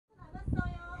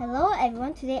Hello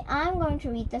everyone, today I'm going to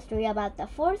read the story about the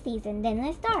 4 seasons. Then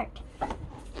let's start.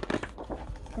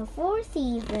 The 4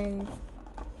 seasons.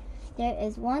 There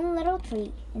is one little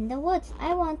tree in the woods.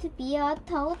 I want to be a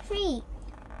tall tree.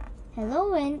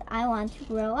 Hello wind, I want to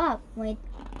grow up. Wait,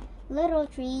 little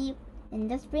tree, in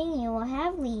the spring you will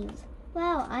have leaves.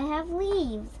 Well, I have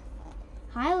leaves.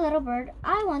 Hi little bird,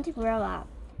 I want to grow up.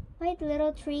 Wait,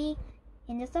 little tree,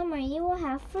 in the summer you will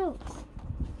have fruits.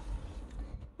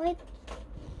 Wait,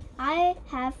 I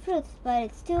have fruits, but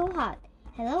it's too hot.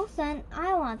 Hello sun,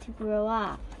 I want to grow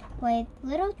up. Wait,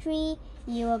 little tree,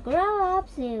 you will grow up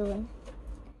soon.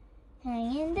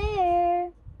 Hang in there.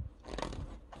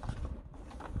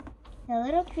 The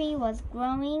little tree was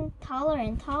growing taller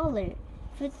and taller.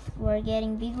 Fruits were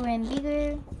getting bigger and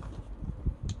bigger.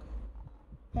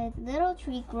 The little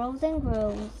tree grows and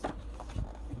grows.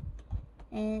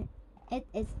 And it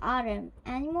is autumn.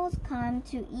 Animals come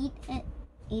to eat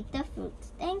the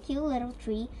fruits. Thank you, little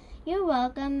tree. You're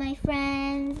welcome, my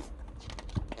friends.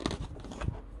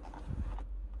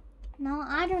 No,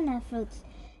 I don't have fruits.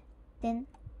 Then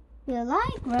will I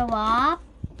grow up?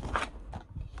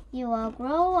 You will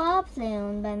grow up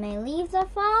soon, but my leaves are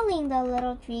falling. The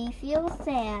little tree feels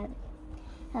sad.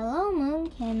 Hello,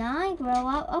 moon. Can I grow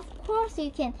up? Of course you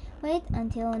can. Wait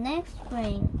until next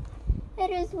spring.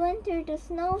 It is winter. The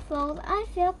snow falls. I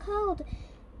feel cold.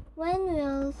 When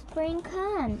will spring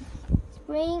come?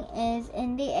 Spring is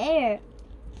in the air.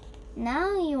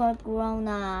 Now you are grown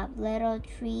up, little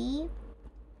tree.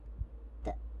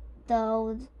 The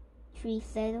old tree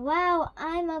said, wow,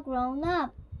 I'm a grown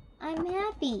up. I'm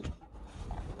happy.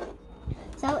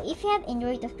 So if you have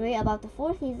enjoyed the story about the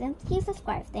 4 seasons, please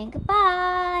subscribe. Thank you.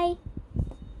 Bye.